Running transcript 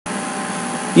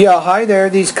Yeah, hi there.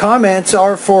 These comments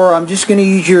are for, I'm just going to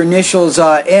use your initials,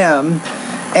 M.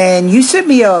 And you sent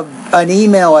me an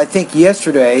email, I think,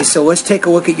 yesterday. So let's take a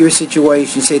look at your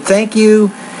situation. You say, thank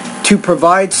you to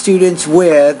provide students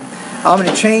with. I'm going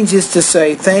to change this to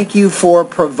say, thank you for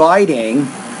providing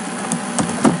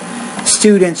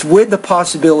students with the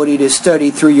possibility to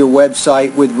study through your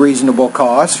website with reasonable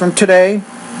costs. From today,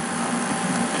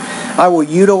 I will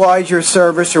utilize your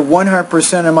service for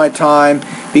 100% of my time,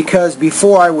 because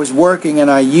before I was working and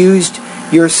I used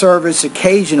your service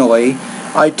occasionally.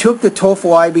 I took the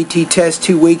TOEFL IBT test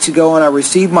 2 weeks ago and I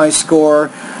received my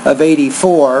score of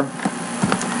 84,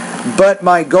 but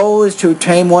my goal is to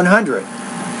obtain 100.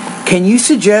 Can you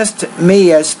suggest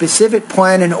me a specific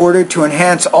plan in order to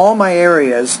enhance all my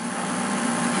areas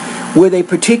with a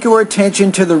particular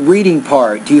attention to the reading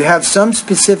part? Do you have some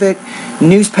specific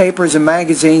newspapers and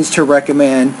magazines to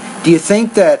recommend? Do you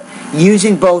think that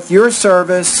using both your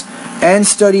service and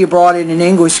study abroad in an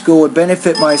English school would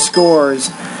benefit my scores?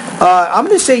 I'm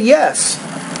going to say yes.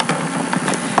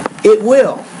 It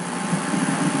will.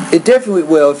 It definitely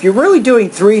will. If you're really doing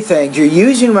three things, you're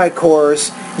using my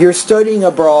course, you're studying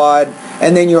abroad,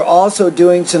 and then you're also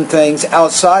doing some things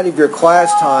outside of your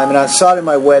class time and outside of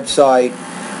my website,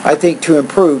 I think, to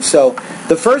improve. So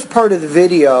the first part of the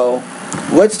video,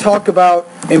 let's talk about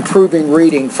improving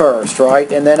reading first,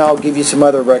 right? And then I'll give you some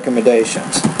other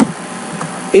recommendations.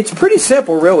 It's pretty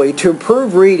simple, really. To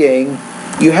improve reading,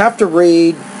 you have to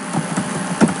read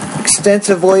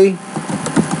extensively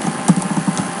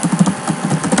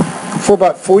for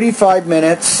about 45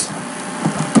 minutes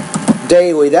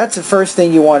daily. That's the first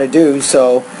thing you want to do.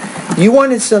 So you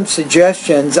wanted some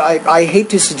suggestions. I hate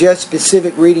to suggest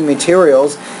specific reading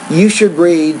materials. You should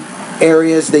read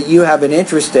areas that you have an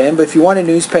interest in. But if you want a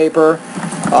newspaper,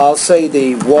 I'll say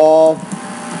the Wall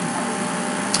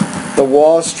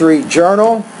Street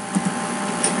Journal,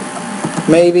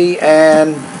 maybe,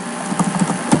 and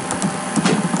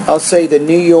I'll say the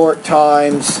New York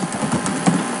Times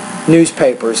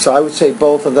newspaper. So I would say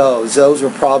both of those. Those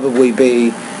will probably be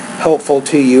helpful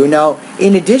to you. Now,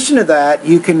 in addition to that,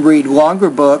 you can read longer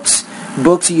books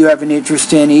that you have an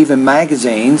interest in, even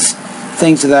magazines,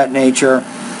 things of that nature.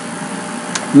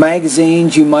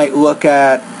 Magazines, you might look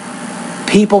at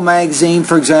People magazine,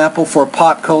 for example, for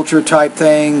pop culture type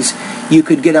things. You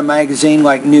could get a magazine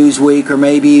like Newsweek or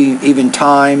maybe even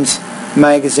Times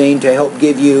magazine to help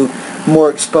give you more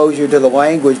exposure to the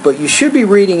language, but you should be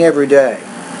reading every day.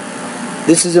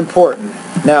 This is important.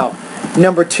 Now,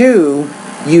 number two,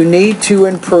 you need to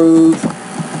improve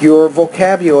your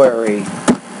vocabulary.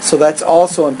 So that's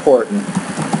also important.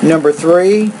 Number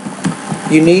three,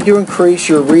 you need to increase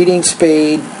your reading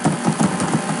speed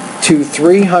to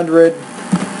 300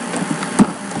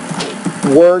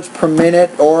 words per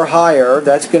minute or higher.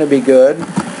 That's going to be good.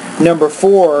 Number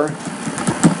four,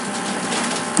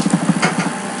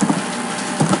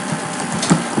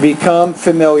 become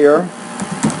familiar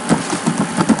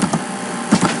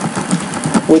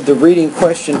with the reading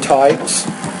question types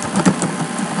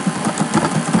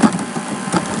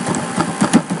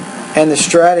and the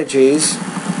strategies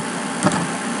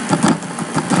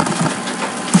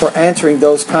for answering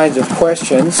those kinds of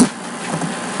questions.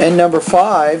 And number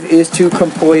five is to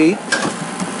complete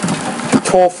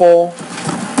TOEFL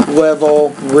level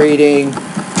reading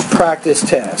practice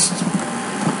test.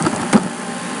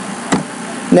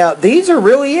 Now, these are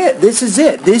really it. This is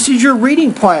it. This is your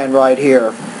reading plan right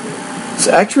here. It's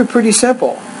actually pretty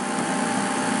simple.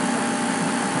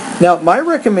 Now, my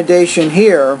recommendation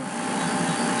here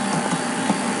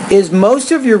is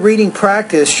most of your reading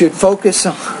practice should focus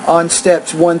on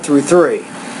steps 1 through 3.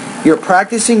 You're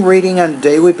practicing reading on a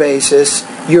daily basis.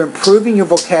 You're improving your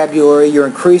vocabulary. You're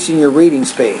increasing your reading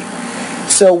speed.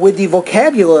 So with the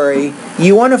vocabulary,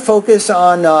 you want to focus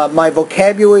on my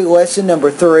vocabulary lesson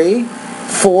number 3,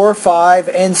 4, 5,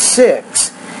 and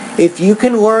 6. If you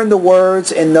can learn the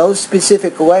words in those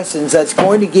specific lessons, that's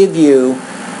going to give you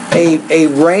a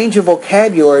range of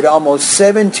vocabulary to almost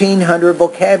 1,700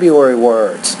 vocabulary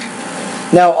words.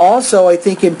 Now also, I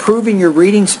think improving your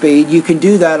reading speed, you can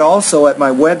do that also at my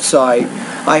website.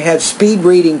 I have speed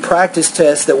reading practice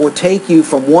tests that will take you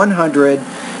from 100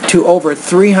 to over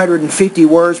 350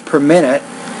 words per minute.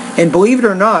 And believe it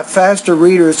or not, faster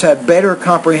readers have better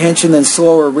comprehension than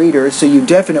slower readers, so you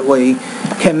definitely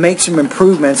can make some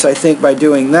improvements, I think, by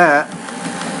doing that.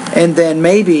 And then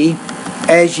maybe,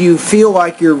 as you feel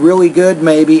like you're really good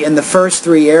maybe in the first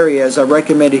 3 areas I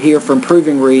recommended here for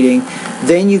improving reading,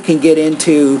 then you can get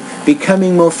into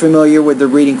becoming more familiar with the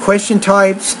reading question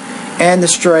types and the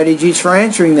strategies for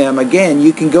answering them. Again,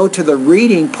 you can go to the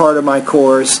reading part of my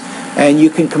course and you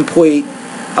can complete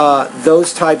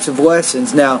those types of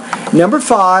lessons. Now, number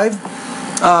 5,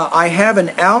 I have an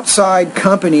outside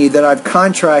company that I've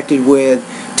contracted with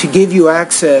to give you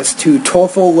access to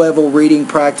TOEFL level reading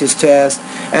practice tests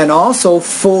and also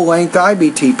full-length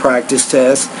IBT practice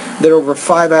tests that are over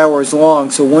 5 hours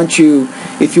long. So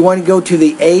if you want to go to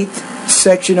the 8th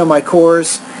section of my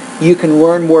course, you can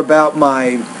learn more about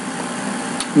my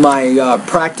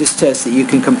practice tests that you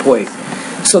can complete.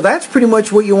 So that's pretty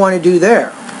much what you want to do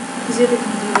there.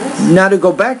 Now, to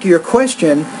go back to your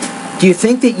question, do you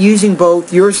think that using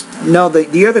both yours? No,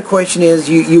 the other question is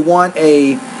you want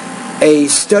a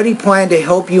study plan to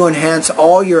help you enhance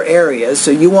all your areas.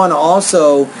 So you want to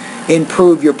also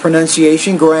improve your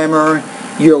pronunciation, grammar,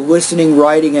 your listening,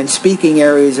 writing, and speaking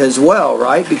areas as well,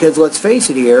 right? Because let's face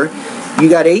it here, you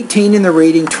got 18 in the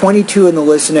reading, 22 in the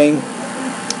listening,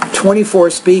 24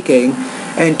 speaking,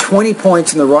 and 20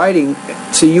 points in the writing.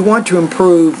 So you want to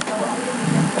improve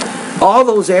all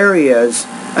those areas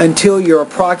until you're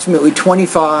approximately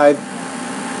 25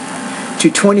 to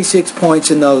 26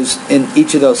 points in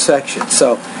each of those sections.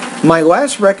 So my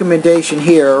last recommendation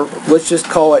here, let's just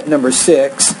call it number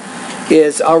 6,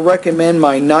 is I'll recommend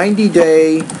my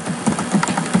 90-day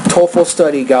TOEFL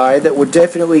study guide that would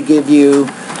definitely give you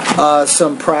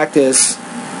some practice,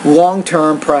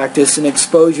 long-term practice and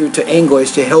exposure to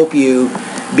English to help you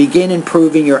begin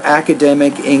improving your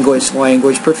academic English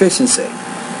language proficiency.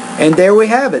 And there we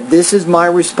have it. This is my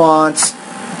response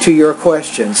to your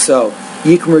question. So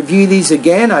you can review these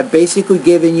again. I've basically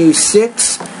given you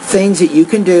 6 things that you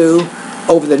can do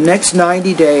over the next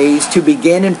 90 days to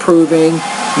begin improving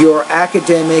your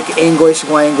academic English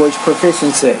language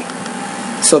proficiency.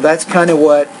 So that's kind of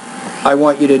what I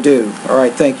want you to do. All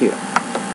right, thank you.